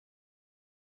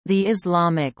The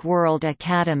Islamic World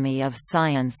Academy of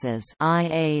Sciences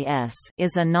 (IAS)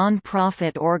 is a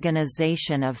non-profit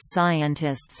organization of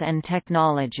scientists and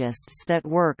technologists that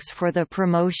works for the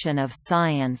promotion of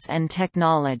science and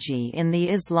technology in the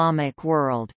Islamic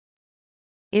world.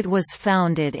 It was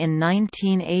founded in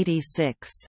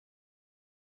 1986.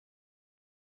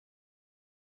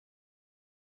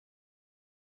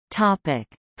 Topic: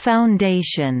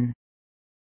 Foundation.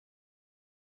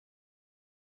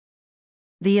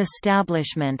 The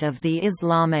establishment of the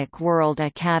Islamic World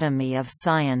Academy of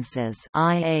Sciences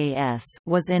 (IAS)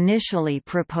 was initially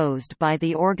proposed by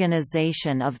the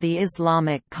Organization of the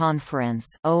Islamic Conference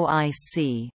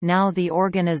 (OIC), now the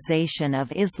Organization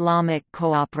of Islamic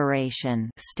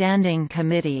Cooperation, Standing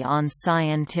Committee on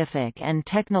Scientific and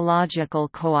Technological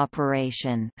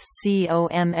Cooperation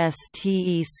 (COMSTECH),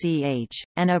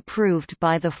 and approved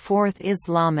by the Fourth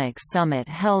Islamic Summit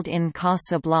held in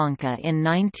Casablanca in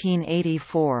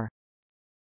 1984.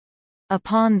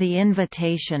 Upon the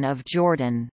invitation of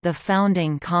Jordan, the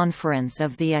founding conference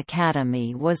of the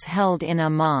Academy was held in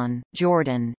Amman,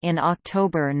 Jordan, in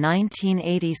October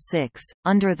 1986,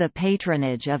 under the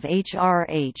patronage of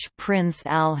HRH Prince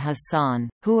Al Hassan,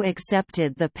 who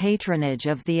accepted the patronage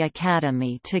of the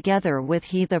Academy together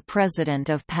with the President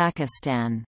of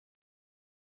Pakistan.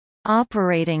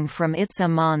 Operating from its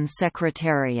Amman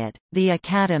Secretariat, the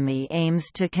Academy aims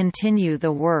to continue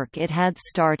the work it had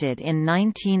started in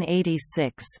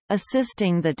 1986,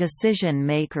 assisting the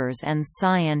decision-makers and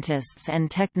scientists and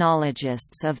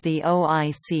technologists of the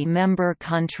OIC member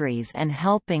countries and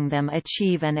helping them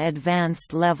achieve an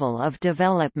advanced level of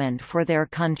development for their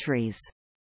countries.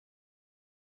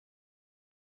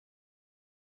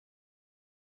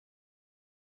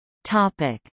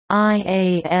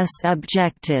 IAS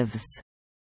Objectives.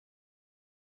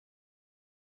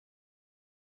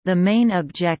 The main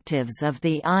objectives of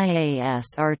the IAS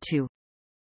are to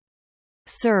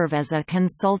serve as a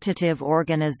consultative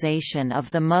organization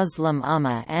of the Muslim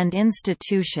Ummah and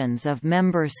institutions of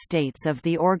member states of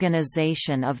the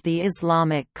Organization of the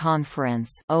Islamic Conference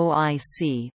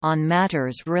 (OIC) on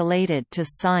matters related to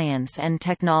science and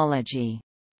technology.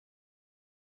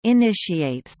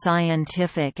 Initiate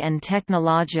scientific and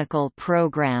technological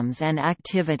programs and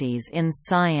activities in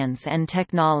science and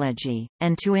technology,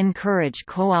 and to encourage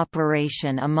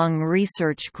cooperation among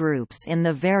research groups in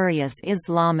the various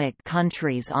Islamic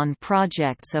countries on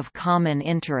projects of common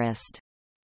interest.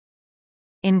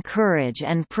 Encourage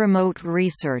and promote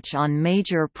research on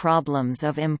major problems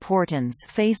of importance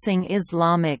facing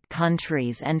Islamic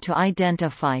countries and to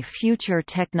identify future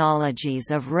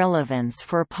technologies of relevance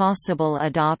for possible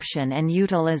adoption and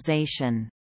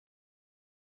utilization.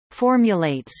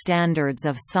 Formulate standards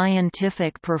of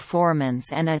scientific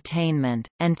performance and attainment,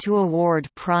 and to award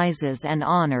prizes and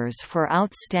honors for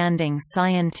outstanding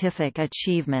scientific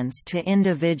achievements to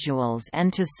individuals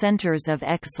and to centers of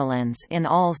excellence in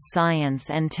all science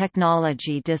and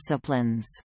technology disciplines.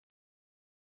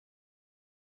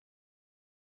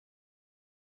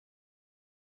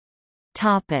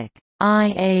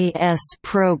 IAS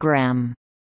Programme.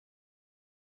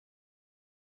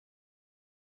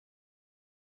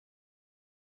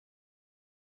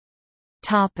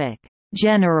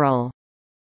 General.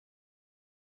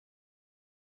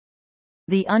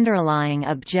 The underlying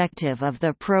objective of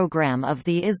the program of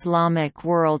the Islamic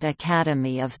World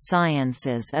Academy of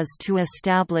Sciences is to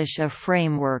establish a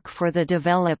framework for the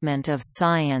development of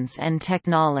science and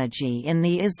technology in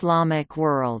the Islamic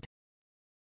world.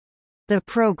 The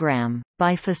program,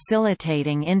 by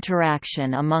facilitating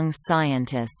interaction among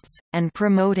scientists, and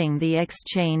promoting the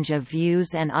exchange of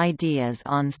views and ideas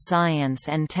on science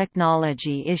and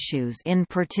technology issues in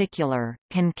particular,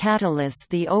 can catalyse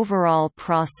the overall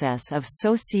process of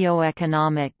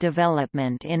socio-economic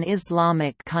development in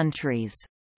Islamic countries.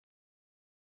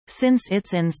 Since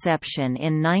its inception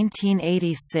in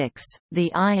 1986,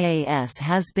 the IAS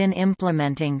has been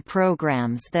implementing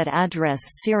programs that address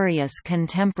serious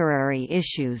contemporary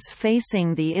issues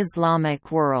facing the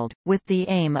Islamic world, with the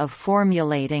aim of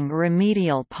formulating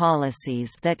remedial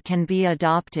policies that can be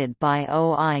adopted by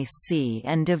OIC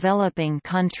and developing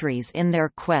countries in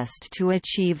their quest to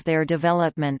achieve their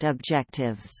development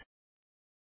objectives.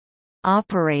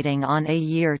 Operating on a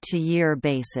year-to-year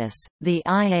basis, the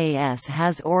IAS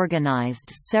has organized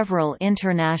several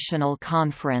international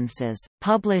conferences,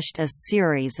 published a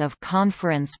series of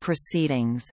conference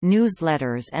proceedings,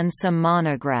 newsletters and some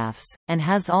monographs, and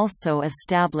has also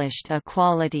established a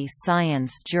quality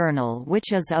science journal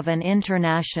which is of an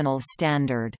international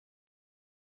standard.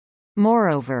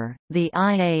 Moreover, the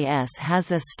IAS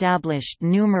has established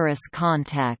numerous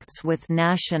contacts with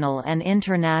national and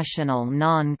international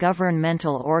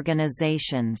non-governmental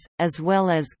organizations, as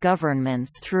well as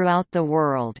governments throughout the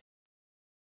world.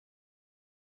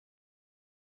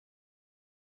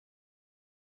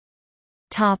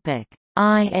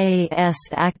 IAS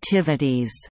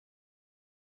activities.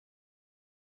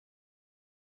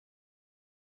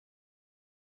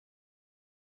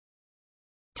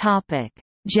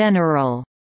 General.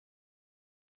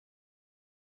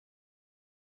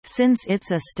 Since its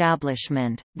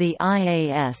establishment, the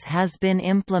IAS has been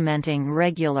implementing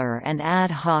regular and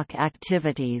ad hoc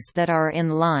activities that are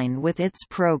in line with its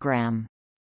program.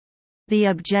 The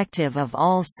objective of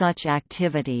all such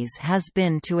activities has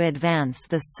been to advance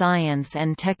the science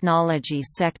and technology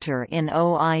sector in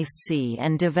OIC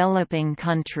and developing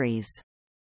countries.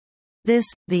 This,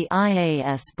 the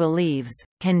IAS believes,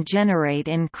 can generate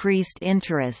increased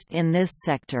interest in this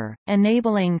sector,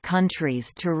 enabling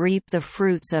countries to reap the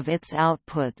fruits of its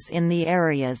outputs in the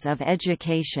areas of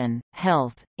education,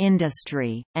 health,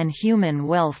 industry, and human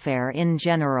welfare in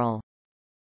general.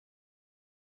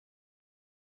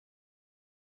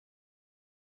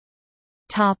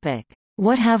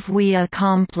 What have we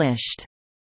accomplished?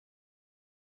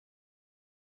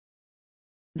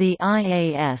 The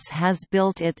IAS has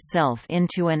built itself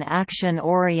into an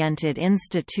action-oriented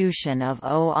institution of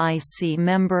OIC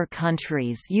member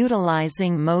countries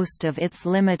utilizing most of its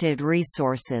limited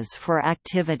resources for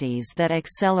activities that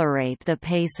accelerate the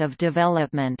pace of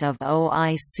development of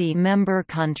OIC member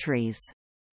countries.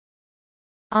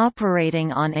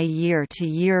 Operating on a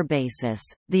year-to-year basis,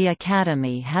 the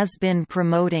Academy has been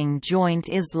promoting joint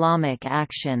Islamic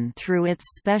action through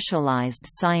its specialized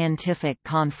scientific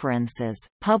conferences,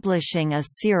 publishing a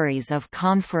series of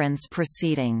conference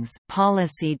proceedings,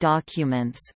 policy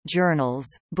documents, journals,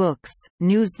 books,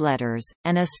 newsletters,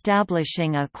 and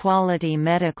establishing a quality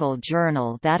medical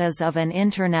journal that is of an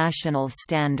international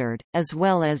standard, as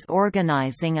well as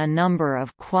organizing a number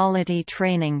of quality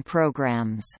training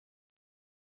programs.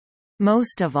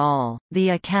 Most of all, the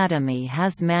Academy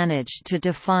has managed to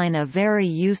define a very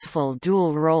useful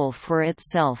dual role for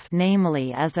itself,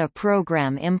 namely as a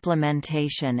program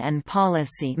implementation and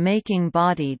policy-making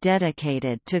body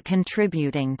dedicated to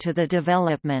contributing to the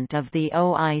development of the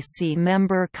OIC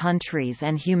member countries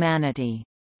and humanity.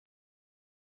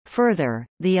 Further,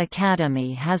 the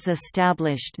Academy has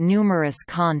established numerous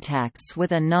contacts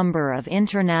with a number of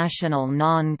international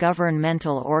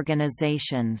non-governmental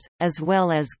organizations, as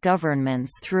well as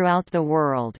governments throughout the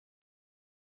world.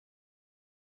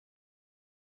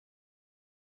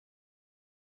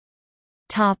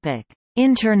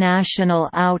 International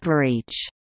outreach.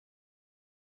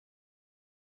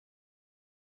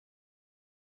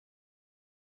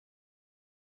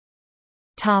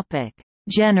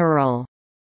 General.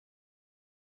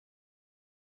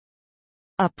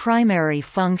 A primary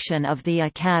function of the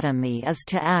Academy is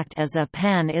to act as a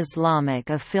pan-Islamic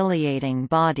affiliating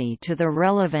body to the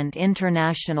relevant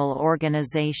international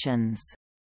organizations.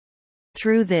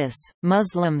 Through this,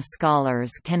 Muslim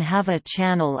scholars can have a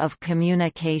channel of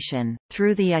communication,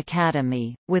 through the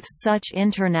Academy, with such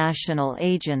international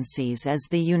agencies as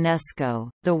the UNESCO,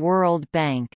 the World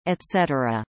Bank,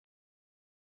 etc.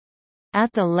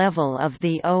 At the level of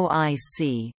the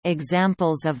OIC,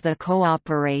 examples of the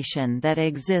cooperation that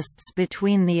exists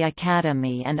between the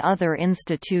Academy and other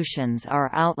institutions are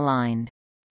outlined.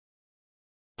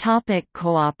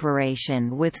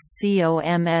 Cooperation with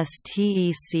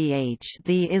COMSTECH.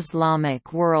 The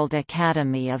Islamic World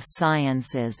Academy of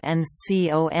Sciences and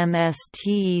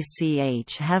COMSTECH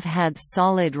have had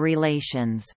solid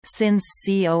relations, since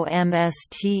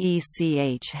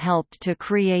COMSTECH helped to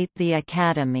create the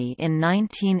Academy in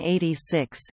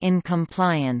 1986, in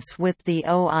compliance with the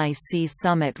OIC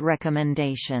Summit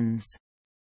recommendations.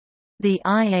 The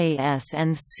IAS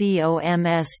and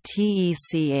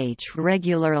COMSTECH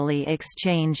regularly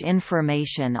exchange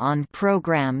information on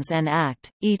programs and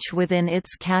act, each within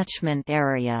its catchment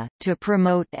area, to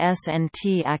promote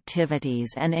S&T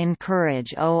activities and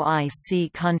encourage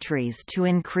OIC countries to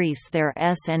increase their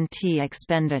S&T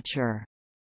expenditure.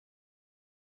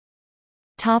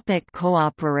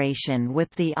 Cooperation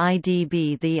with the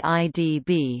IDB. The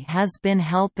IDB has been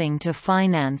helping to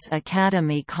finance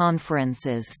Academy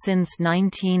conferences since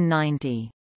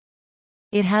 1990.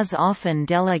 It has often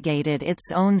delegated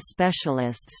its own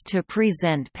specialists to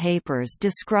present papers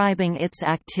describing its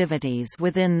activities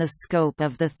within the scope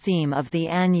of the theme of the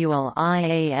annual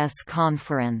IAS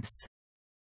conference.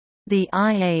 The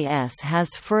IAS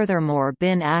has furthermore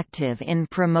been active in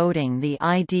promoting the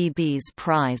IDB's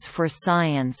Prize for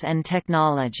Science and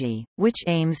Technology, which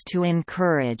aims to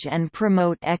encourage and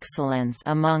promote excellence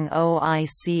among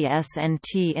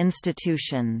OICS&T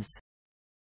institutions.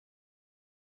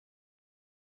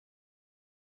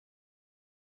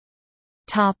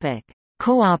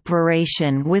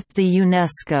 Cooperation with the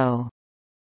UNESCO.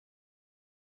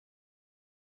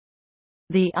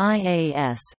 The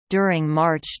IAS, during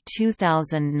March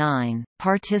 2009,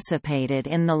 participated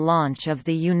in the launch of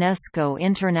the UNESCO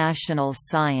International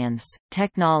Science,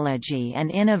 Technology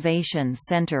and Innovation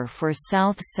Centre for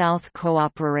South-South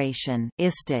Cooperation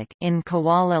in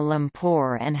Kuala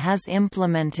Lumpur and has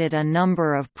implemented a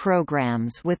number of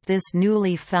programs with this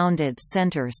newly founded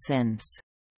centre since.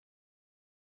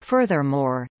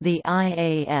 Furthermore, the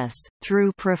IAS,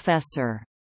 through Professor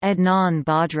Adnan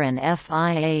Badran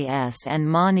FIAS and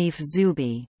Manif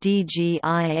Zubi,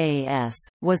 DGIAS,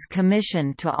 was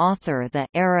commissioned to author the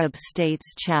Arab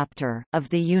States chapter of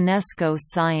the UNESCO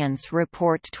Science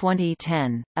Report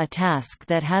 2010, a task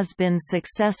that has been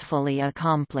successfully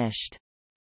accomplished.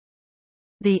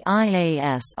 The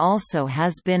IAS also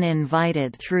has been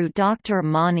invited through Dr.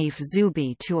 Manif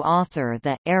Zubi to author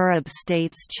the Arab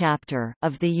States chapter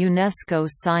of the UNESCO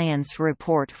Science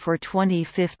Report for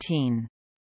 2015.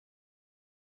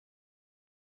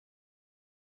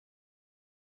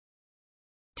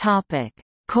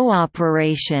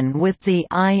 Cooperation with the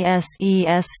ISESCO.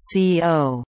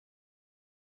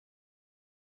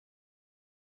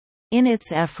 In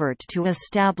its effort to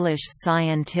establish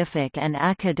scientific and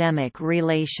academic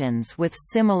relations with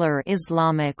similar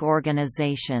Islamic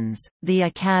organizations, the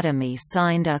Academy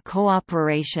signed a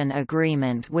cooperation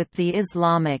agreement with the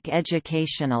Islamic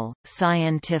Educational,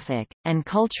 Scientific, and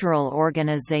Cultural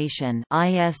Organization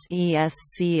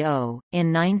ISESCO,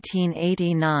 in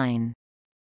 1989.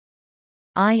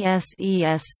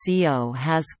 ISESCO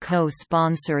has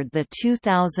co-sponsored the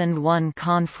 2001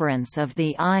 Conference of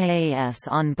the IAS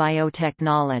on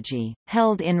Biotechnology,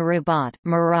 held in Rabat,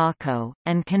 Morocco,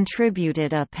 and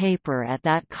contributed a paper at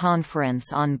that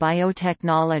conference on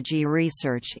biotechnology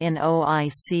research in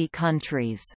OIC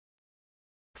countries.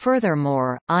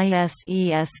 Furthermore,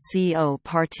 ISESCO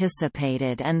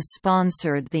participated and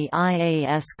sponsored the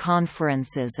IAS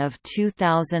conferences of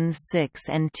 2006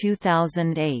 and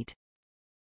 2008.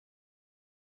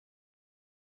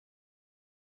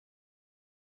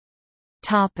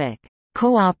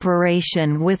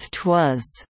 Cooperation with TWAS.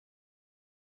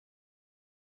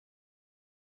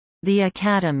 The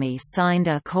Academy signed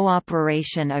a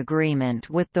cooperation agreement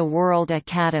with the World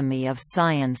Academy of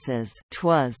Sciences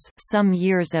 (TWAS) some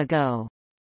years ago.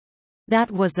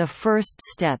 That was a first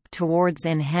step towards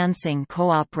enhancing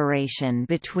cooperation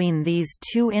between these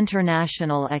two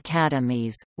international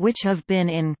academies, which have been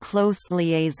in close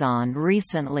liaison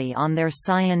recently on their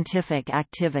scientific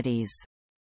activities.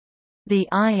 The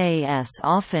IAS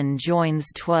often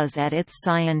joins TWAS at its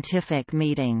scientific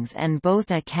meetings, and both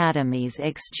academies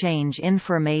exchange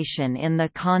information in the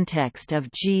context of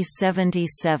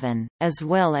G77, as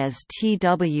well as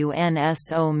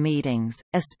TWNSO meetings,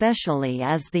 especially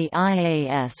as the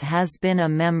IAS has been a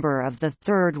member of the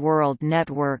Third World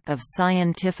Network of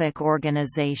Scientific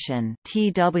Organization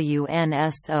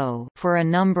 (TWNSO) for a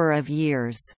number of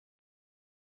years.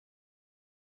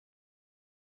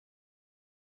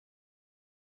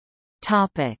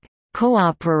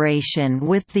 Cooperation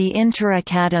with the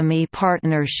InterAcademy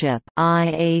Partnership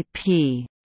 (IAP).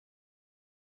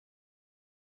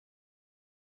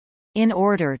 In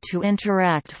order to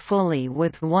interact fully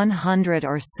with 100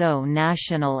 or so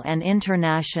national and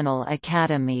international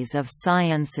academies of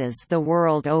sciences the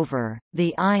world over,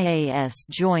 the IAS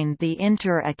joined the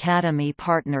InterAcademy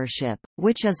Partnership,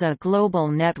 which is a global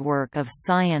network of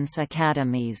science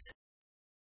academies.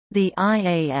 The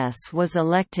IAS was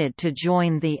elected to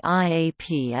join the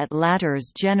IAP at latter's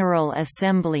General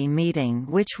Assembly meeting,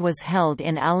 which was held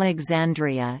in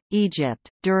Alexandria,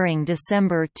 Egypt, during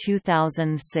December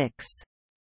 2006.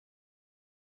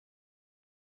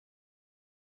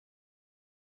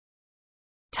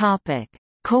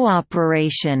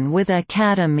 Cooperation with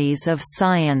Academies of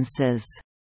Sciences.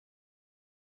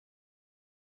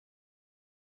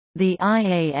 The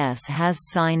IAS has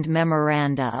signed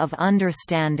memoranda of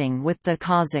understanding with the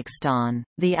Kazakhstan,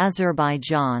 the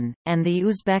Azerbaijan, and the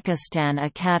Uzbekistan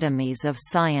Academies of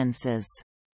Sciences.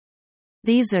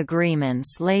 These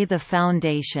agreements lay the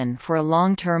foundation for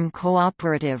long-term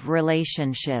cooperative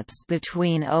relationships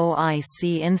between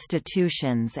OIC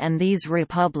institutions and these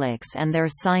republics and their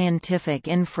scientific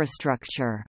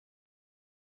infrastructure.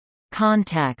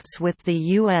 Contacts with the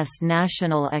U.S.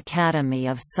 National Academy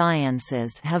of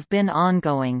Sciences have been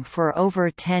ongoing for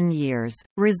over 10 years,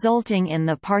 resulting in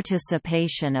the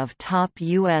participation of top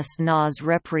U.S. NAS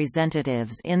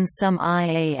representatives in some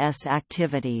IAS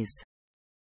activities.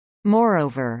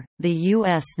 Moreover, the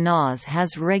U.S. NAS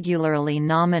has regularly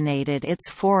nominated its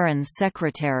foreign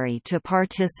secretary to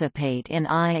participate in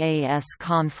IAS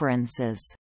conferences.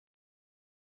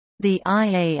 The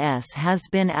IAS has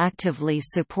been actively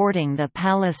supporting the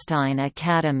Palestine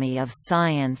Academy of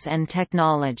Science and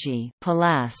Technology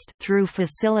through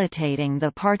facilitating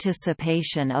the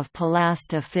participation of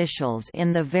PALAST officials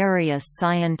in the various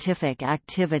scientific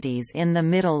activities in the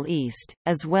Middle East,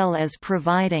 as well as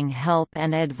providing help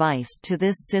and advice to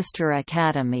this sister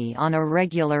academy on a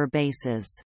regular basis.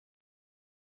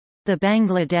 The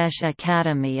Bangladesh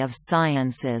Academy of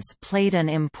Sciences played an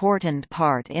important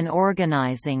part in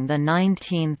organizing the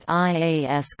 19th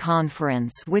IAS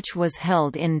conference, which was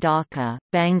held in Dhaka,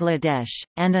 Bangladesh,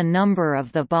 and a number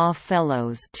of the BA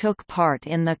Fellows took part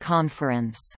in the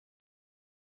conference.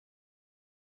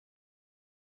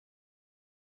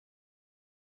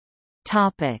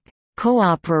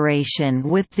 Cooperation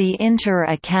with the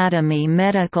InterAcademy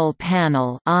Medical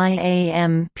Panel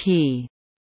 (IAMP).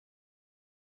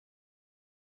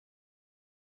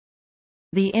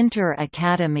 The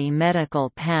InterAcademy Medical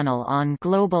Panel on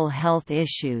Global Health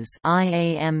Issues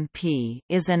 (IAMP)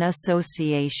 is an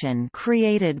association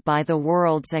created by the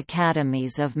world's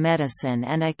Academies of Medicine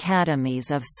and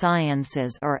Academies of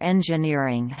Sciences or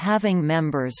Engineering, having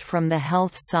members from the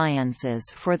health sciences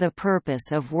for the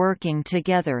purpose of working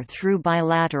together through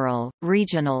bilateral,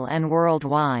 regional and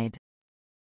worldwide.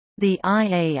 The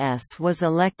IAS was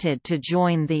elected to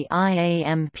join the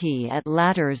IAMP at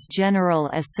later's General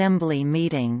Assembly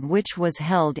meeting, which was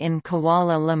held in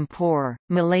Kuala Lumpur,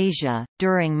 Malaysia,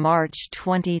 during March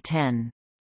 2010.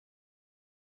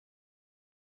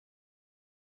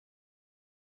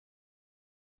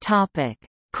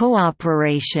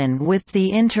 Cooperation with the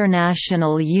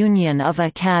International Union of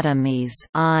Academies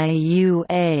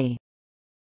 (IUA).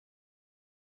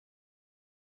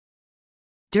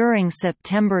 During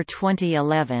September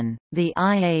 2011, the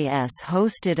IAS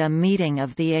hosted a meeting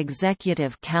of the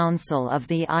Executive Council of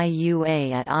the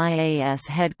IUA at IAS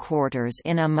headquarters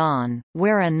in Amman,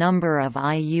 where a number of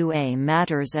IUA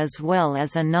matters as well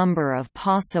as a number of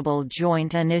possible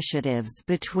joint initiatives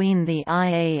between the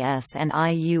IAS and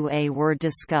IUA were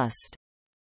discussed.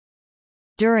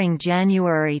 During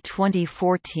January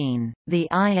 2014, the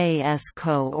IAS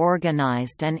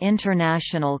co-organized an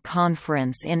international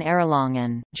conference in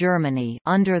Erlangen, Germany,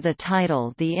 under the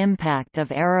title The Impact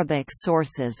of Arabic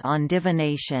Sources on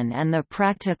Divination and the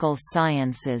Practical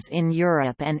Sciences in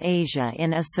Europe and Asia,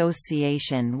 in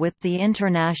association with the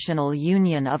International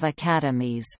Union of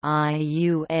Academies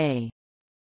 (IUA).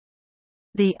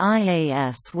 The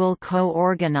IAS will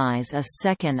co-organize a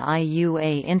second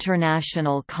IUA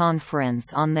International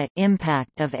Conference on the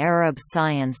impact of Arab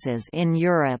sciences in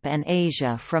Europe and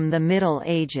Asia from the Middle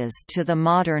Ages to the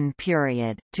modern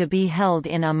period, to be held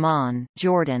in Amman,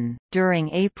 Jordan, during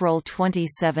April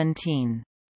 2017.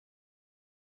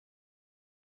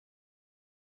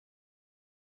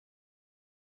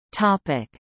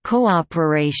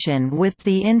 Cooperation with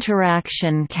the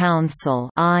Interaction Council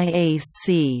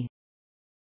 (IAC).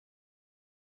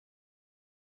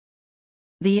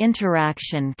 The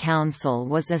Interaction Council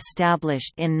was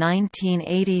established in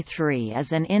 1983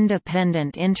 as an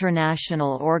independent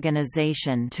international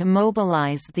organization to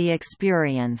mobilize the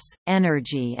experience,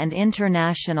 energy and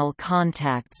international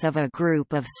contacts of a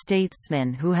group of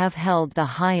statesmen who have held the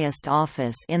highest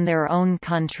office in their own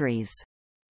countries.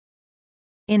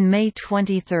 In May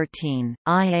 2013,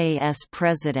 IAS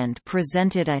President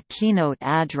presented a keynote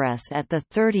address at the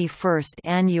 31st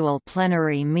Annual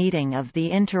Plenary Meeting of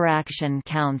the Interaction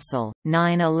Council,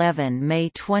 9/11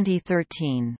 May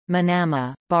 2013,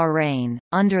 Manama, Bahrain,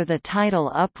 under the title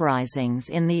Uprisings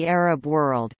in the Arab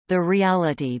World, The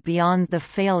Reality Beyond the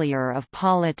Failure of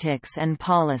Politics and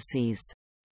Policies.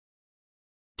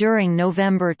 During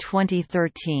November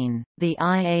 2013, the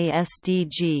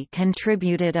IASDG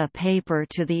contributed a paper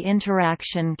to the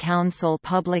Interaction Council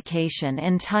publication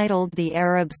entitled The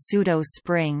Arab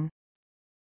Pseudo-Spring?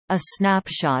 A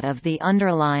snapshot of the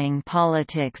underlying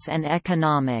politics and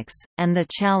economics, and the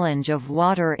challenge of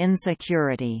water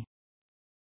insecurity.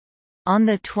 On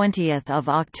 20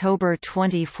 October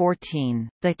 2014,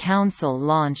 the Council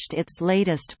launched its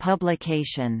latest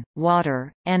publication,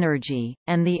 Water, Energy,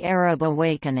 and the Arab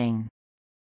Awakening.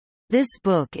 This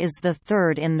book is the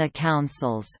third in the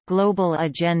Council's Global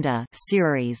Agenda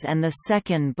series and the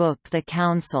second book the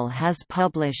Council has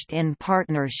published in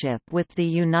partnership with the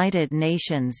United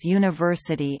Nations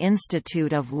University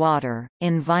Institute of Water,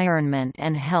 Environment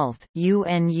and Health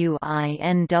UNUINWEH.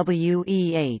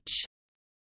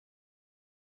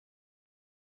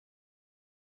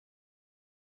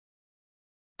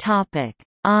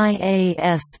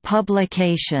 IAS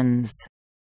Publications.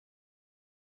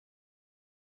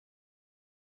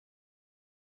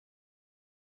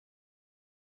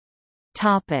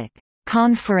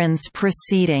 Conference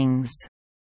proceedings.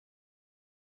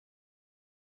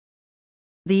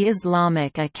 The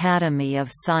Islamic Academy of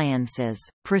Sciences,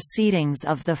 Proceedings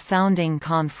of the Founding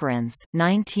Conference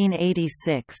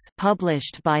 1986,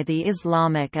 published by the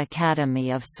Islamic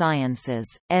Academy of Sciences,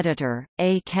 editor,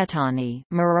 A. Ketani,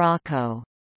 Morocco.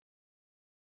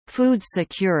 Food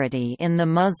Security in the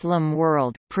Muslim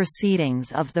World,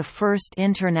 Proceedings of the First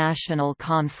International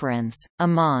Conference,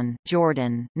 Amman,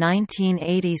 Jordan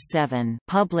 1987,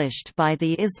 published by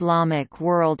the Islamic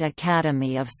World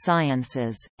Academy of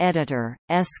Sciences, editor,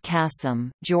 S.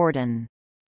 Qasim, Jordan.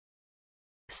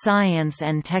 Science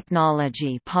and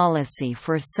Technology Policy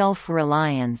for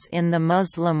Self-Reliance in the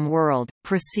Muslim World,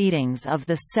 Proceedings of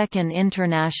the Second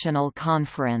International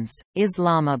Conference,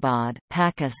 Islamabad,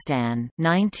 Pakistan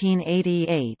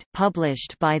 1988,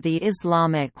 published by the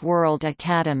Islamic World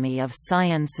Academy of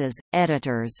Sciences,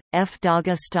 editors, F.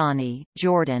 Dagestani,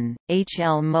 Jordan, H.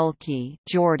 L. Mulki,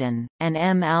 Jordan, and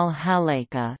M.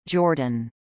 al-Halaika,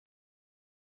 Jordan.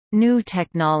 New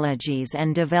Technologies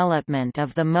and Development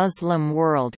of the Muslim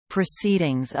World,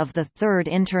 Proceedings of the Third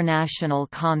International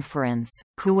Conference,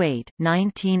 Kuwait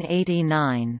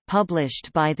 1989, published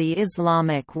by the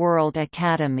Islamic World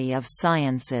Academy of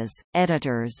Sciences,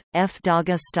 editors, F.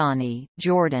 Dagestani,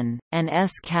 Jordan, and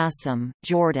S. Qasim,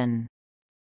 Jordan.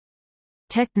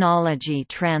 Technology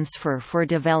Transfer for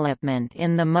Development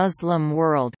in the Muslim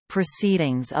World,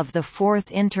 Proceedings of the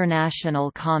Fourth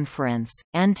International Conference,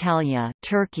 Antalya,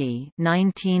 Turkey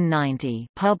 1990,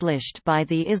 published by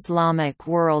the Islamic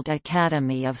World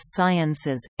Academy of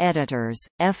Sciences, editors,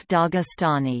 F.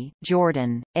 Dagestani,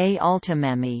 Jordan, A.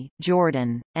 Altamemi,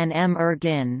 Jordan, and M.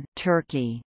 Ergin,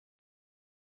 Turkey.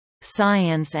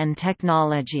 Science and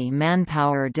Technology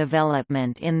Manpower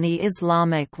Development in the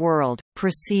Islamic World,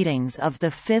 Proceedings of the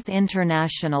Fifth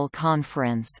International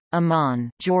Conference,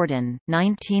 Amman, Jordan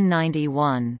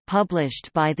 1991, published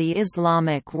by the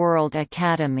Islamic World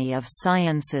Academy of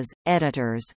Sciences,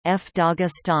 editors, F.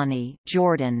 Dagestani,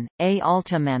 Jordan, A.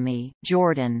 Altamemi,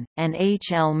 Jordan, and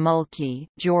H. L. Mulki,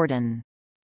 Jordan.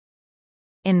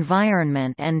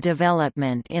 Environment and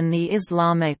Development in the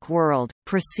Islamic World,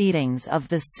 Proceedings of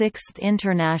the Sixth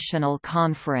International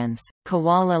Conference,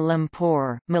 Kuala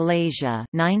Lumpur, Malaysia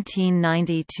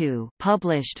 1992,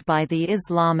 published by the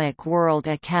Islamic World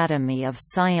Academy of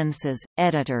Sciences,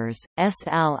 editors, S.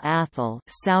 Al-Athal,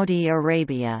 Saudi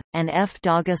Arabia, and F.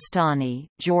 Dagestani,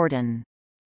 Jordan.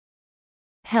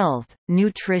 Health,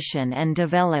 Nutrition and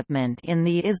Development in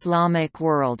the Islamic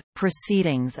World,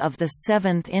 Proceedings of the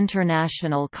Seventh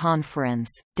International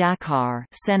Conference, Dakar,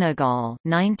 Senegal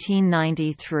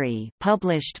 1993,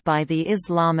 published by the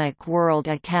Islamic World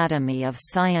Academy of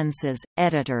Sciences,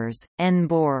 editors,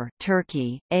 Enbor,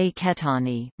 Turkey, A.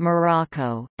 Ketani,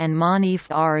 Morocco, and Manif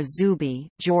R. Zubi,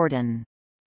 Jordan.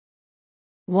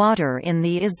 Water in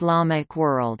the Islamic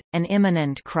World, An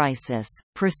Imminent Crisis,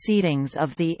 Proceedings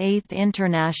of the Eighth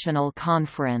International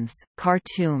Conference,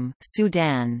 Khartoum,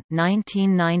 Sudan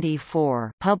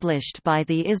 1994, published by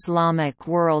the Islamic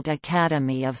World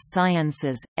Academy of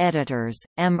Sciences, editors,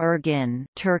 M. Ergin,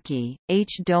 Turkey,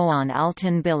 H. Doğan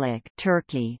Altanbilik,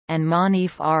 Turkey, and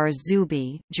Manif R.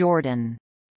 Zubi, Jordan.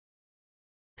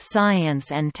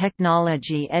 Science and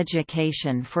Technology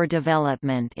Education for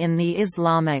Development in the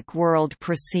Islamic World,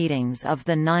 Proceedings of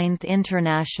the Ninth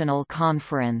International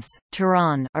Conference,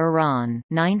 Tehran, Iran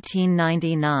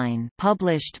 1999,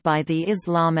 published by the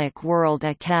Islamic World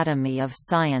Academy of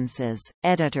Sciences,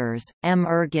 editors, M.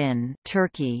 Ergin,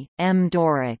 Turkey, M.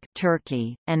 Doruk,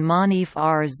 Turkey, and Manif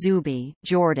R. Zubi,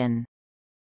 Jordan.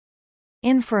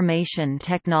 Information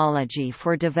Technology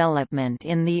for Development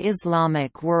in the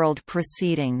Islamic World,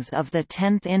 Proceedings of the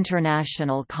 10th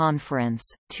International Conference,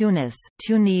 Tunis,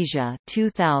 Tunisia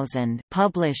 2000,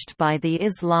 published by the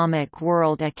Islamic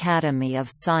World Academy of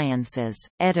Sciences,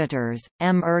 editors,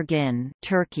 M. Ergin,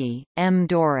 Turkey, M.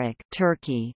 Doruk,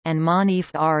 Turkey, and Manif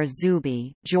R.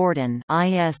 Zubi, Jordan.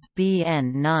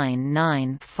 ISBN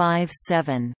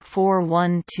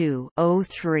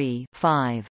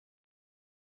 9957-412-03-5.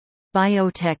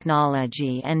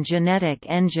 Biotechnology and Genetic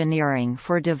Engineering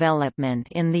for Development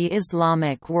in the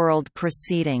Islamic World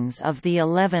Proceedings of the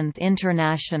 11th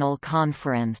International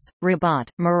Conference, Rabat,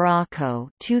 Morocco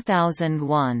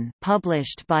 2001,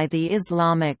 published by the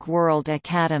Islamic World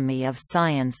Academy of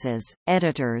Sciences,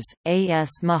 editors,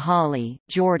 A.S. Mahali,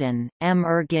 Jordan, M.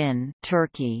 Ergin,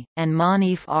 Turkey, and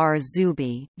Manif R.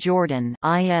 Zubi, Jordan,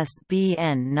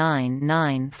 ISBN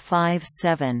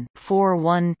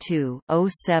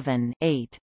 9957-412-07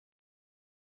 8.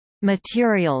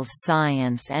 Materials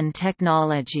Science and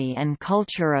Technology and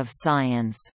Culture of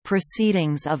Science,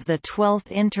 Proceedings of the 12th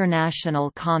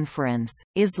International Conference,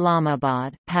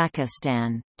 Islamabad,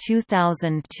 Pakistan,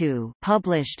 2002,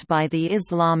 published by the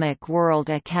Islamic World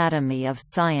Academy of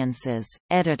Sciences,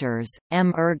 editors,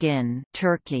 M. Ergin,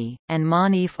 Turkey, and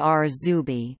Manif R.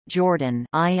 Zubi, Jordan,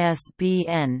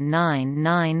 ISBN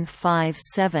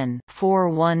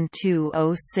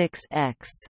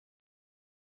 9957-41206-X.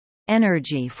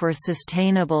 Energy for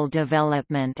Sustainable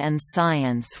Development and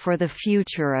Science for the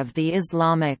Future of the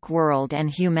Islamic World and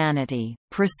Humanity,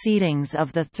 Proceedings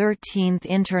of the 13th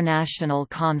International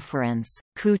Conference,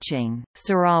 Kuching,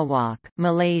 Sarawak,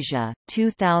 Malaysia,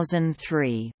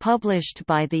 2003, published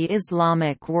by the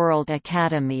Islamic World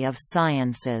Academy of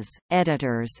Sciences,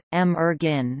 editors, M.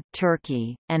 Ergin,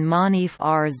 Turkey, and Manif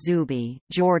R. Zubi,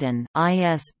 Jordan,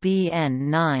 ISBN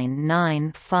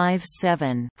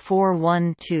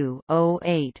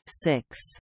 9957-412-08-6.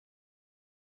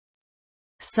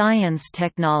 Science,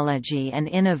 Technology and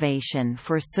Innovation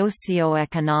for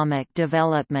Socio-Economic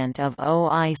Development of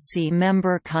OIC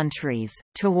member countries,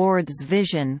 towards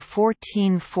Vision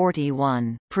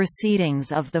 1441,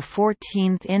 Proceedings of the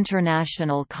 14th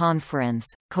International Conference,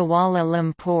 Kuala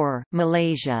Lumpur,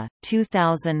 Malaysia,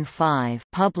 2005,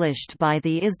 published by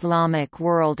the Islamic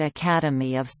World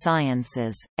Academy of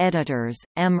Sciences, editors,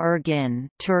 M. Ergin,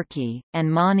 Turkey,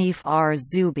 and Manif R.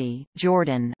 Zubi,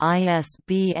 Jordan,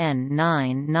 ISBN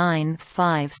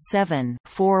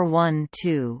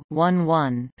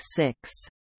 9957-412-11-6.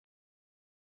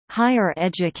 Higher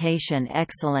Education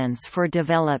Excellence for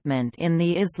Development in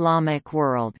the Islamic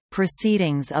World,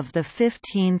 Proceedings of the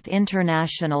 15th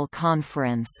International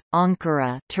Conference,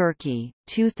 Ankara, Turkey,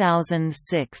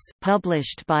 2006,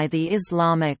 published by the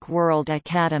Islamic World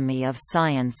Academy of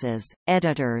Sciences,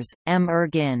 editors, M.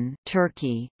 Ergin,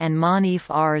 Turkey, and Manif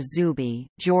R. Zubi,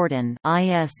 Jordan,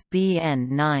 ISBN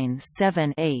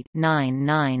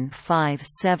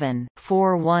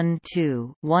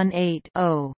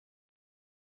 978-9957-412-18-0.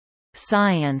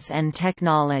 Science and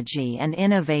Technology and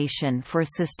Innovation for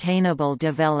Sustainable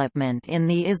Development in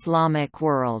the Islamic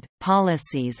World,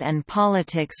 Policies and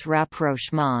Politics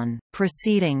Rapprochement,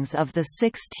 Proceedings of the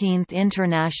 16th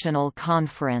International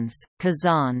Conference,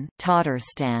 Kazan,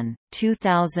 Tatarstan,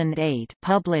 2008,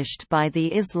 published by the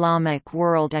Islamic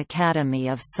World Academy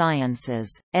of Sciences,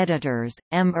 editors,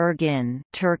 M. Ergin,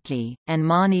 Turkey, and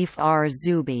Manif R.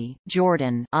 Zubi,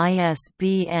 Jordan,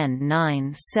 ISBN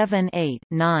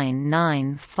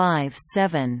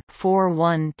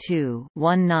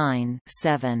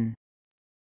 978-9957-412-19-7.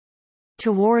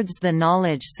 Towards the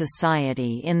Knowledge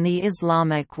Society in the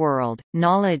Islamic World,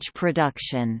 Knowledge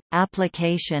Production,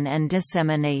 Application and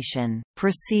Dissemination,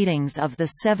 Proceedings of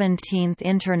the 17th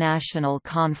International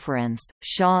Conference,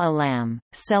 Shah Alam,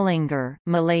 Selangor,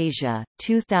 Malaysia,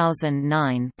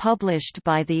 2009, published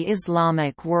by the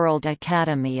Islamic World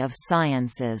Academy of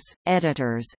Sciences,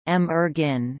 editors, M.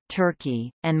 Ergin,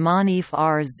 Turkey, and Manif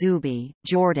R. Zubi,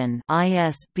 Jordan,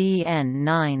 ISBN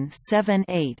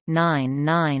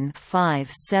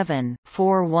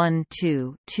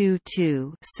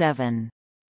 978-9957412-22-7.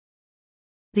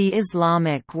 The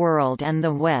Islamic World and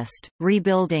the West,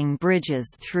 Rebuilding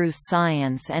Bridges Through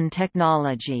Science and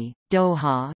Technology,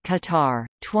 Doha, Qatar,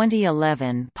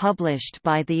 2011, published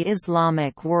by the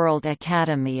Islamic World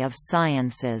Academy of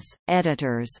Sciences,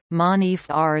 editors, Manif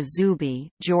R.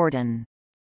 Zubi, Jordan.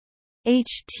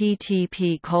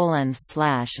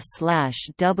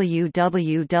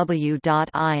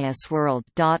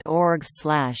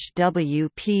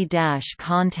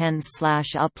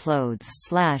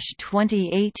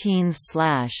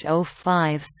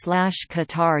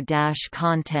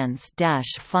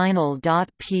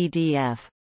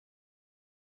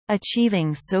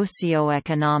 Achieving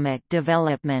Socio-Economic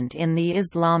Development in the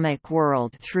Islamic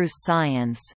World Through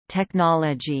Science,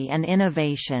 Technology and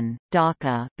Innovation,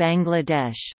 Dhaka,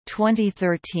 Bangladesh,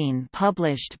 2013,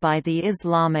 published by the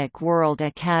Islamic World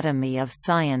Academy of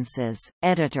Sciences,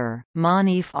 editor,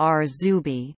 Manif R.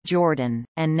 Zubi, Jordan,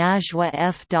 and Najwa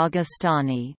F.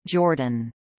 Dagestani,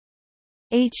 Jordan.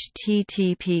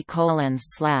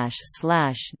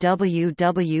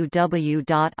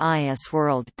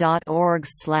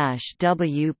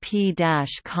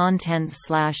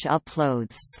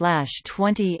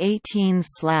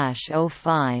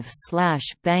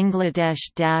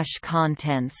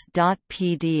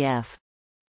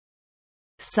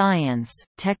 Science,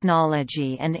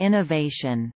 Technology and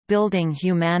Innovation, Building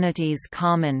Humanity's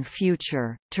Common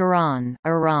Future, Tehran,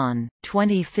 Iran,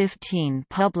 2015.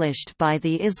 Published by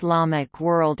the Islamic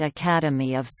World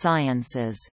Academy of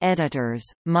Sciences, editors,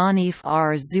 Manif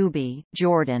R. Zubi,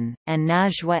 Jordan, and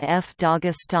Najwa F.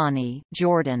 Dagestani,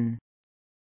 Jordan.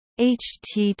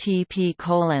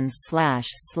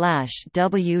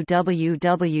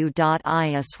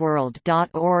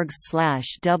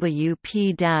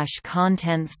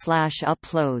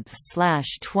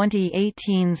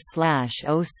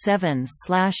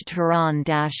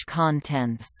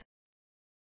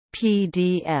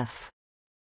 PDF.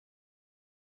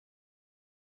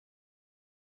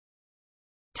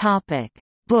 Topic: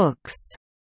 Books.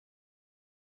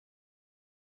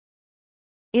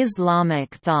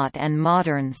 Islamic Thought and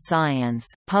Modern Science,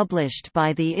 published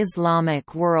by the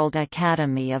Islamic World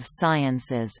Academy of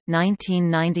Sciences,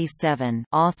 1997.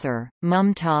 Author: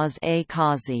 Mumtaz A.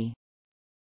 Qazi.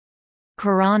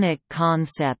 Quranic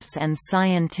Concepts and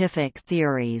Scientific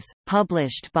Theories,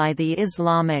 published by the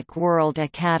Islamic World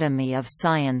Academy of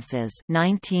Sciences,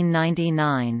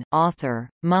 1999. Author: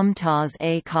 Mumtaz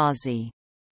A. Qazi.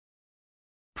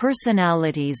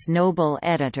 Personalities Noble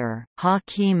Editor,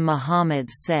 Hakim Muhammad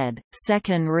said,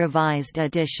 2nd Revised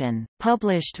Edition,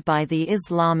 published by the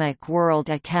Islamic World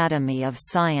Academy of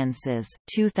Sciences,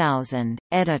 2000.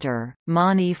 Editor,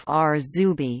 Manif R.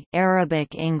 Zubi,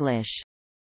 Arabic-English.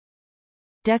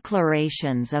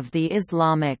 Declarations of the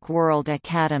Islamic World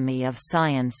Academy of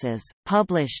Sciences,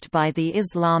 published by the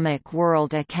Islamic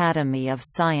World Academy of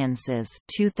Sciences,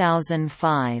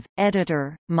 2005.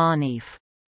 Editor, Manif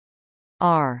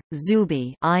R.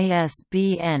 Zubi,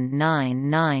 ISBN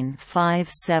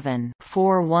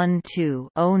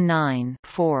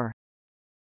 9957-412-09-4.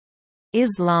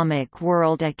 Islamic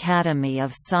World Academy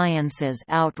of Sciences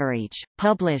Outreach,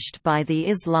 published by the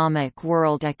Islamic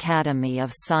World Academy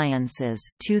of Sciences,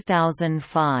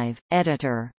 2005.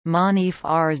 Editor, Manif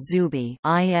R. Zubi,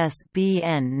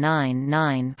 ISBN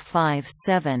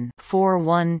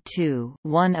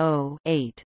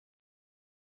 9957-412-10-8.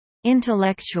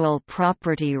 Intellectual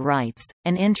Property Rights,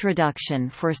 An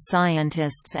Introduction for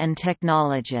Scientists and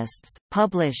Technologists,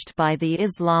 published by the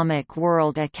Islamic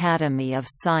World Academy of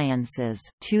Sciences,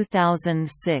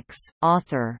 2006.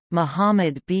 Author,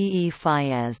 Muhammad B. E.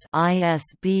 Fayez,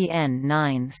 ISBN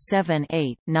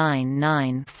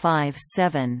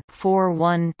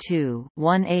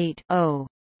 978-9957-412-18-0.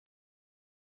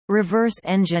 Reverse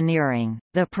Engineering,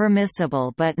 The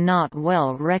Permissible but Not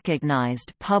Well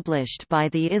Recognized, published by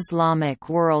the Islamic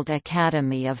World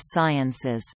Academy of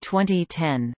Sciences,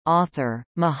 2010. Author,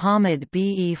 Muhammad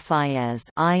B. E. Fayez,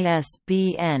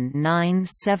 ISBN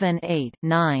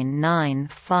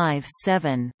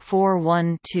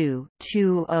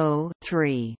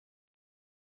 978-9957-412-20-3.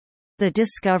 The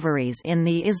Discoveries in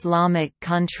the Islamic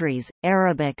Countries,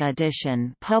 Arabic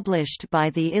edition, published by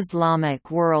the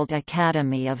Islamic World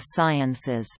Academy of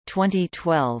Sciences,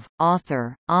 2012.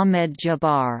 Author, Ahmed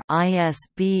Jabbar,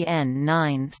 ISBN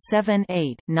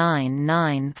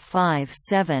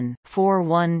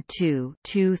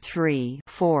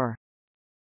 978-9957-412-23-4.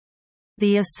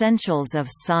 The Essentials of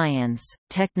Science,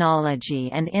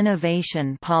 Technology and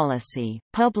Innovation Policy,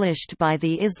 published by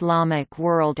the Islamic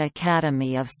World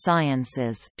Academy of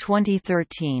Sciences,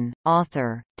 2013.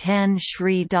 Author, Tan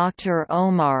Shri Dr.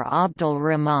 Omar Abdul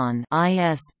Rahman,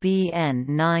 ISBN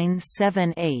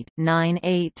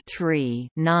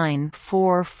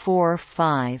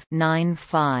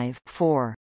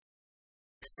 978-983-9445-95-4.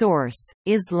 Source: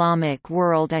 Islamic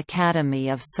World Academy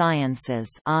of Sciences,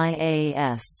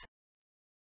 IAS.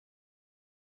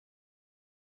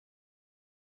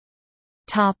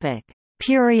 Topic: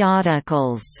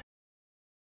 Periodicals.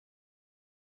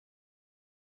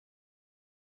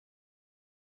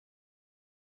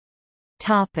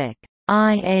 Topic: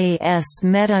 IAS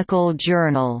Medical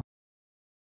Journal.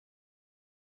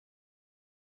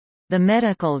 The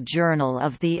Medical Journal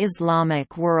of the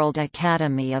Islamic World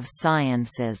Academy of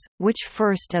Sciences, which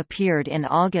first appeared in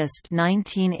August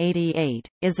 1988,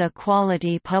 is a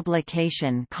quality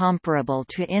publication comparable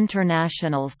to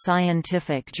international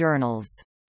scientific journals.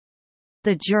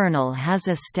 The journal has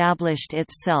established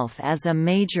itself as a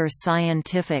major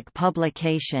scientific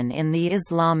publication in the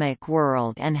Islamic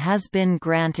world and has been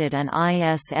granted an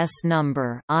ISS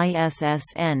number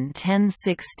ISSN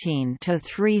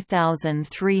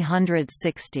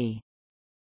 1016-3360.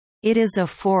 It is a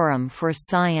forum for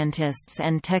scientists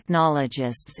and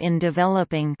technologists in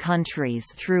developing countries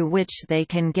through which they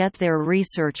can get their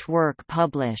research work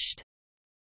published.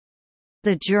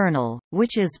 The journal,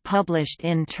 which is published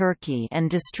in Turkey and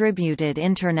distributed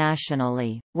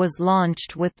internationally, was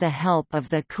launched with the help of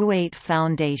the Kuwait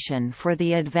Foundation for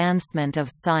the Advancement of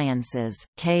Sciences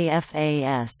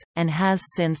 (KFAS), and has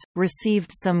since received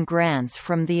some grants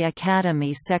from the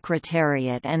Academy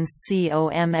Secretariat and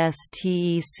COMSTECH.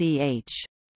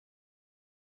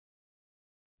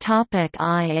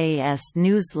 IAS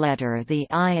newsletter. The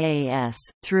IAS,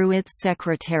 through its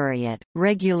secretariat,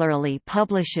 regularly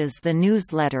publishes the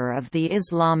newsletter of the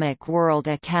Islamic World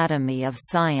Academy of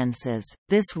Sciences.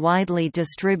 This widely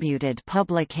distributed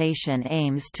publication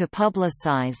aims to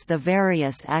publicize the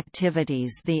various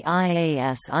activities the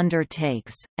IAS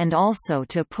undertakes, and also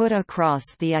to put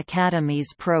across the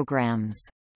Academy's programs.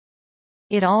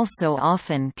 It also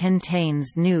often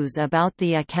contains news about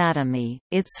the Academy,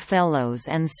 its fellows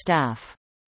and staff.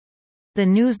 The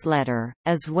newsletter,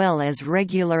 as well as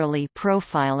regularly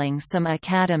profiling some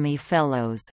Academy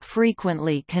Fellows,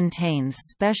 frequently contains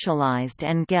specialized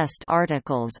and guest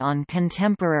articles on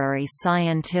contemporary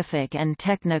scientific and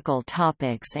technical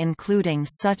topics, including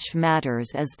such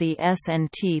matters as the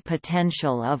S&T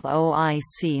potential of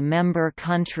OIC member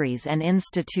countries and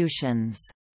institutions.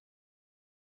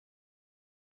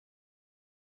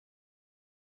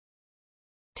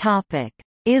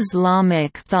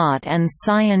 Islamic thought and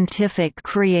scientific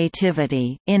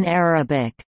creativity in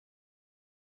Arabic.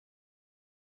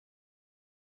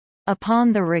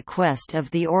 Upon the request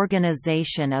of the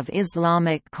Organization of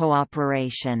Islamic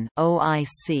Cooperation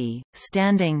 (OIC),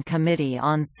 Standing Committee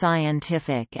on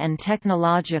Scientific and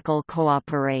Technological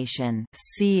Cooperation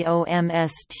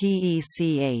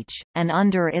 (COMSTECH), and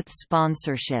under its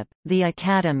sponsorship, the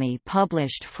Academy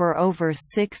published for over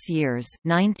 6 years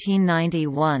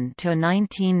 (1991 to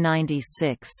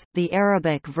 1996) the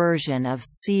Arabic version of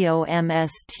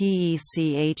COMSTECH's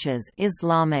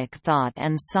Islamic Thought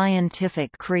and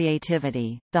Scientific Creativity,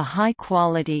 the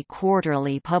high-quality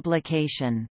quarterly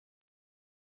publication.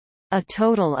 A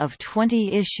total of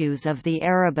 20 issues of the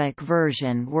Arabic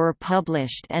version were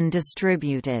published and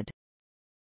distributed.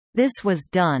 This was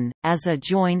done, as a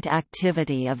joint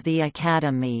activity of the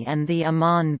Academy and the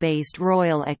Amman-based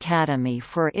Royal Academy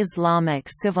for Islamic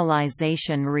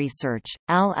Civilization Research,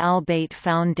 Al-Albayt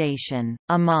Foundation,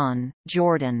 Amman,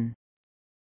 Jordan.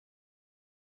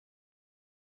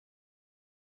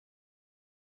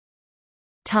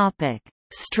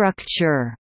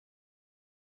 Structure.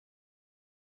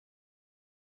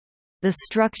 The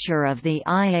structure of the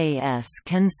IAS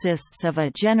consists of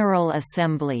a General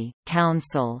Assembly,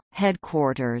 Council,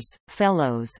 Headquarters,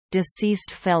 Fellows,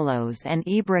 Deceased Fellows and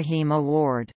Ibrahim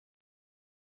Award.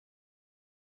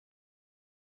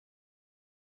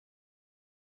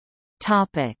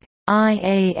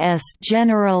 IAS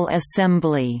General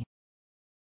Assembly.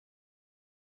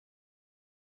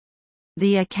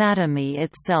 The Academy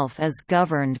itself is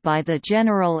governed by the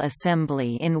General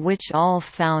Assembly, in which all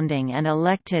founding and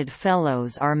elected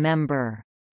Fellows are member.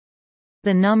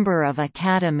 The number of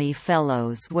Academy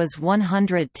Fellows was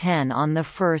 110 on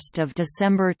 1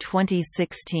 December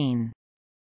 2016.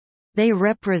 They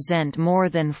represent more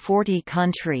than 40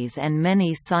 countries and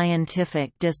many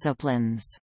scientific disciplines.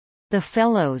 The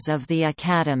Fellows of the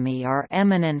Academy are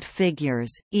eminent figures,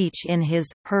 each in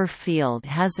his/her field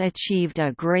has achieved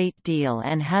a great deal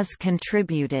and has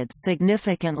contributed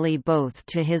significantly both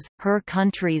to his/her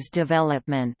country's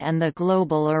development and the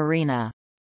global arena.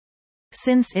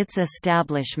 Since its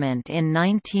establishment in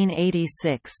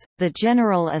 1986, the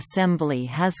General Assembly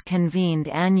has convened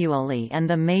annually, and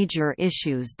the major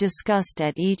issues discussed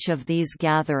at each of these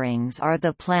gatherings are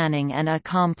the planning and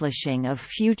accomplishing of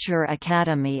future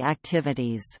Academy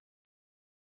activities.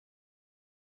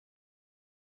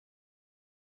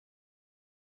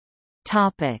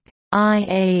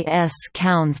 IAS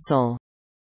Council.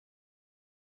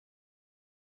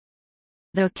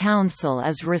 The Council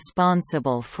is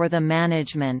responsible for the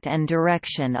management and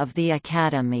direction of the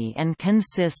Academy and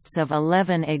consists of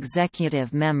 11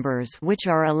 executive members which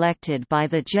are elected by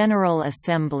the General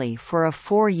Assembly for a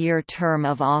 4-year term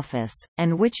of office,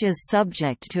 and which is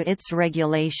subject to its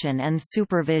regulation and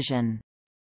supervision.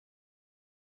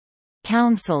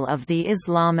 Council of the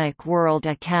Islamic World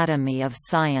Academy of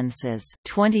Sciences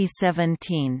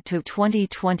 2017 to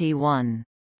 2021.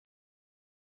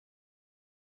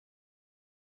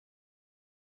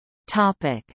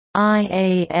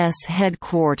 IAS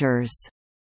headquarters.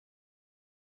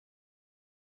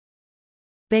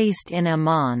 Based in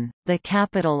Amman, the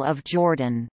capital of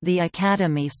Jordan, the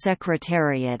Academy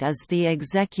Secretariat is the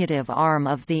executive arm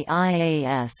of the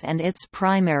IAS, and its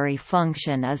primary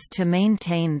function is to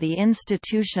maintain the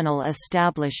institutional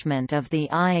establishment of the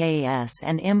IAS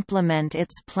and implement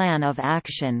its plan of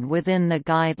action within the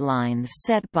guidelines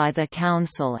set by the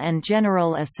Council and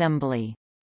General Assembly.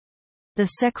 The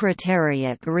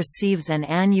Secretariat receives an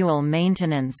annual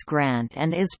maintenance grant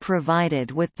and is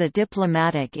provided with the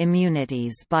diplomatic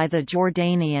immunities by the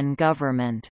Jordanian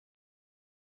government.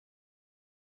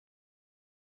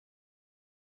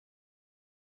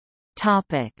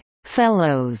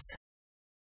 Fellows.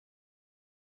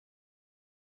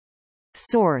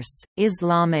 Source: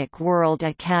 Islamic World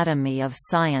Academy of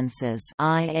Sciences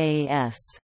 (IAS).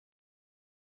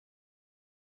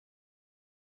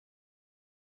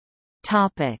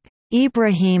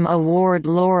 Ibrahim Award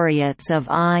laureates of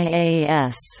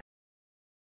IAS.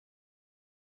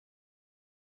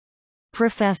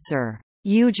 Professor.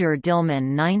 Yücel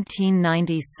Dilmen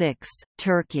 1996,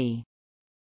 Turkey.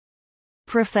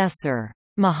 Professor.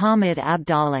 Muhammad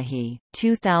Abdullahi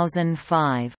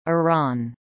 2005,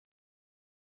 Iran.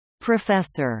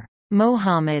 Professor.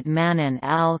 Mohammed Manan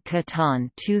Al-Qattan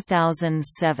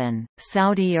 2007,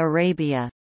 Saudi Arabia.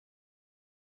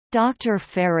 Dr.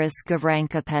 Faris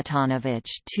Gavrankapetanovic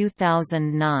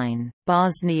 2009,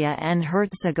 Bosnia and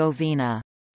Herzegovina.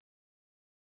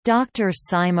 Dr.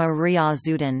 Saima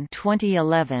Riazuddin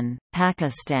 2011,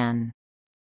 Pakistan.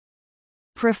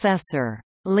 Professor.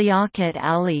 Liaquat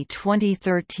Ali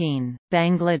 2013,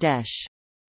 Bangladesh.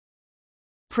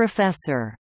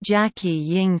 Professor. Jackie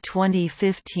Ying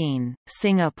 2015,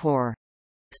 Singapore.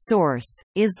 Source: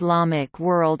 Islamic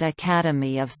World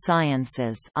Academy of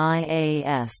Sciences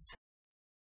 (IAS).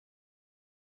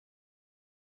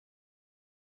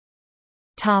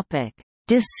 Topic: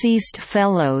 Deceased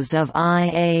Fellows of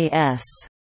IAS.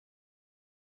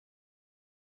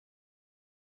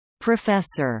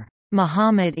 Professor.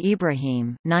 Muhammad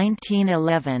Ibrahim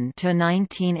 1911 to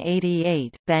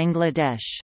 1988,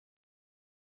 Bangladesh.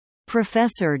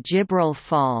 Professor Jibril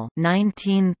Fall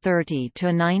 1930 to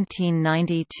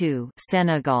 1992,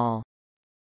 Senegal.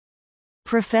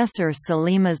 Professor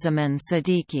Salimuzaman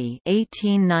Siddiqui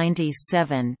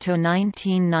 1897 to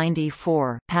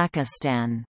 1994,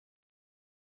 Pakistan.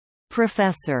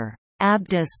 Professor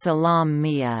Abdus Salam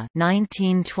Mia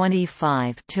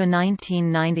 1925 to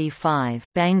 1995,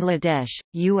 Bangladesh,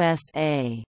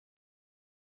 USA.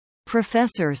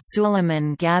 Professor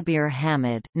Suleiman Gabir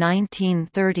Hamid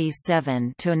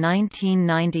 1937 to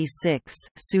 1996,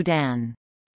 Sudan.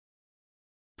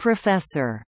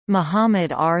 Professor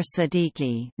Muhammad R.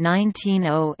 Siddiqui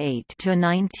 1908 to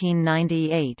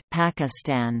 1998,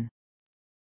 Pakistan.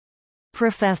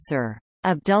 Professor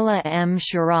Abdullah M.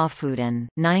 Sharafuddin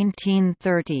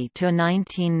 1930 to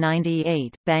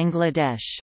 1998,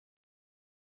 Bangladesh.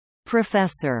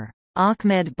 Professor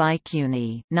Ahmed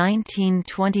Baikuni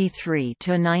 1923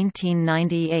 to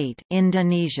 1998,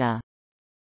 Indonesia.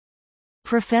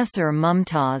 Professor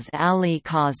Mumtaz Ali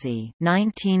Qazi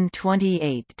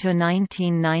 1928 to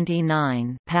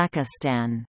 1999,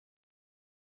 Pakistan.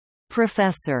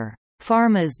 Professor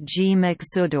Farmaz G.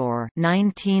 Maqsoodor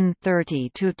 1930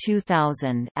 to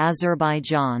 2000,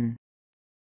 Azerbaijan.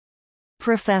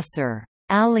 Professor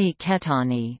Ali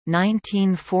Ketani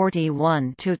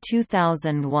 1941 to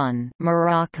 2001,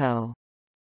 Morocco.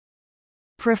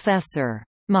 Professor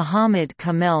Muhammad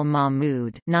Kamel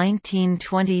Mahmoud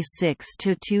 1926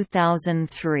 to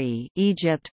 2003,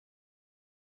 Egypt.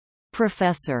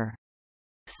 Professor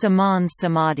Saman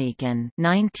Samadikan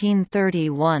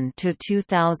 1931 to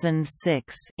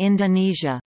 2006,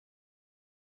 Indonesia.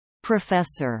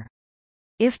 Professor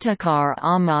Iftikhar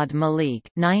Ahmad Malik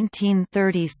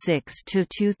 1936 to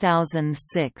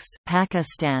 2006,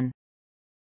 Pakistan.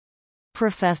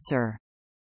 Professor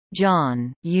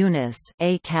John Yunus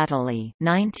A. Katali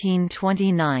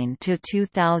 1929 to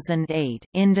 2008,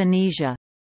 Indonesia.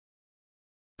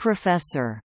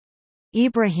 Professor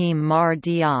Ibrahim Mar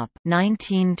Diop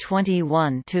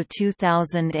 1921 to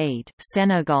 2008,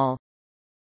 Senegal.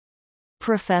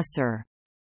 Professor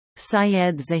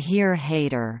Syed Zahir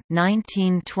Haider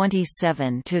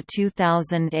 1927 to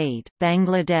 2008,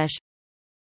 Bangladesh.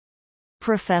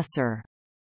 Professor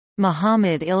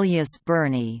Muhammad Ilyas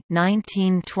Birni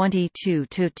 1922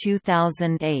 to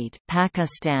 2008,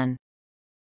 Pakistan.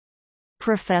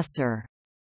 Professor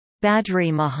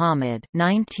Badri Muhammad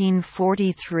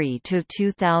 1943 to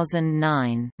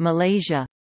 2009, Malaysia.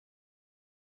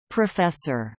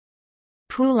 Professor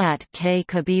Pulat K.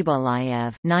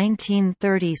 Khabibulayev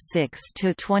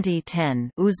 (1936–2010),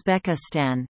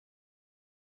 Uzbekistan.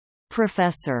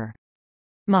 Professor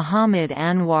Muhammad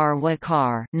Anwar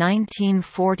Waqar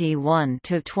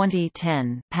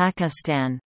 (1941–2010),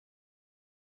 Pakistan.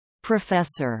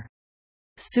 Professor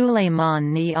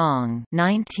Suleiman Niang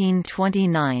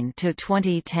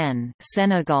 (1929–2010),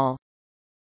 Senegal.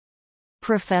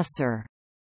 Professor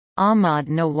Ahmad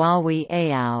Nawawi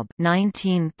Ayoub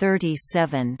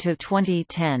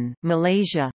 (1937–2010),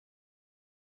 Malaysia.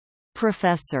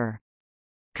 Professor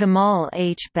Kamal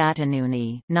H.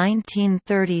 Batanouni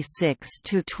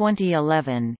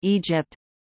 (1936–2011), Egypt.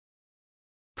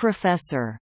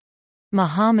 Professor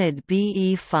Muhammad B.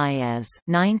 E. Fayez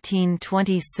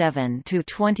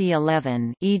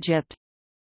 (1927–2011), Egypt.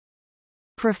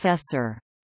 Professor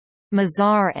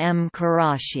Mazhar M.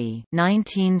 Karashi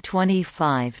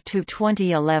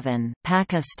 (1925–2011),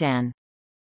 Pakistan.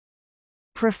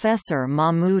 Professor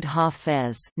Mahmoud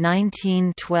Hafez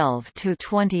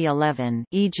 (1912–2011),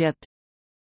 Egypt.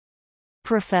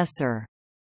 Professor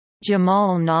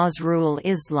Jamal Nazrul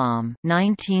Islam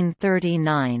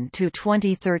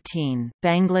 (1939–2013),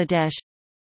 Bangladesh.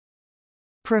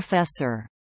 Professor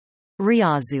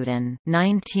Riazuddin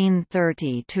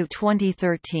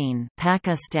 (1930–2013),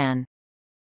 Pakistan.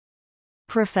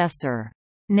 Professor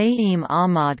Naeem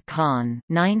Ahmad Khan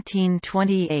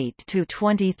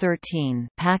 (1928–2013),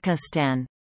 Pakistan.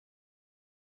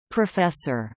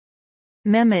 Professor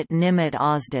Mehmet Nimit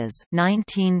Ozdaz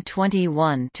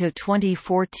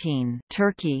 (1921–2014),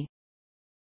 Turkey.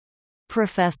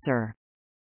 Professor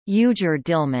Yücel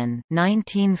Dilmen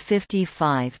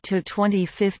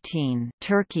 (1955–2015),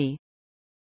 Turkey.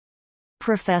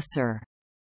 Professor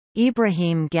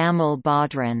Ibrahim Gamal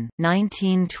Badran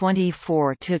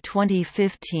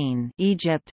 (1924–2015),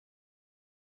 Egypt.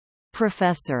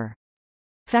 Professor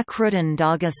Fakhruddin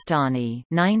Dagestani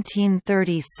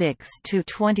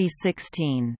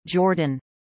 (1936–2016), Jordan.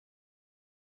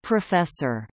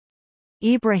 Professor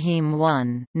Ibrahim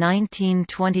I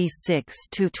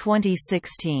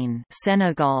 (1926–2016),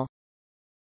 Senegal.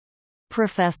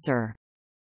 Professor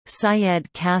Syed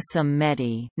Qasim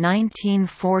Mehdi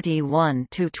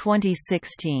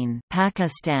 (1941–2016),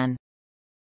 Pakistan.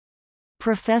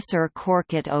 Professor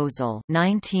Korkut Özal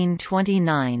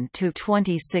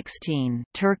 (1929–2016),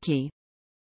 Turkey.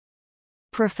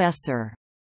 Professor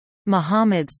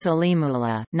Muhammad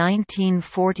Salimullah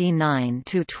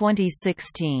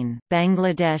 (1949–2016),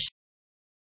 Bangladesh.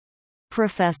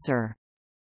 Professor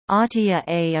Atiya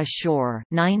A. Ashur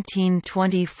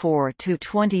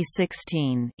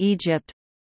 (1924–2016), Egypt.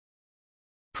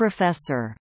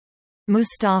 Professor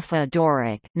Mustafa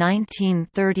Dorik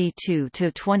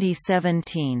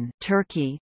 (1932–2017),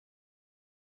 Turkey.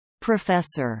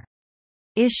 Professor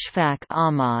Ishfaq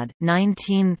Ahmad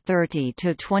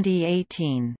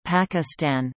 (1930–2018),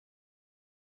 Pakistan.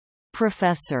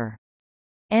 Professor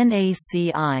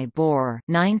Naci Bor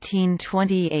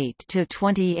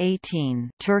 (1928–2018),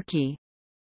 Turkey.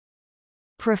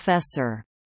 Professor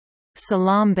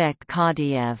Salambek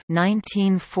Kadiev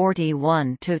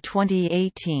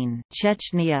 (1941–2018),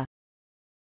 Chechnya.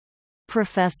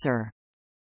 Professor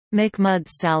Mikmud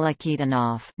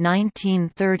Salakidanov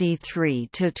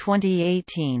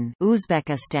 (1933–2018),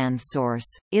 Uzbekistan. Source: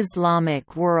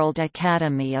 Islamic World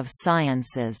Academy of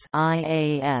Sciences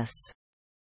 (IAS).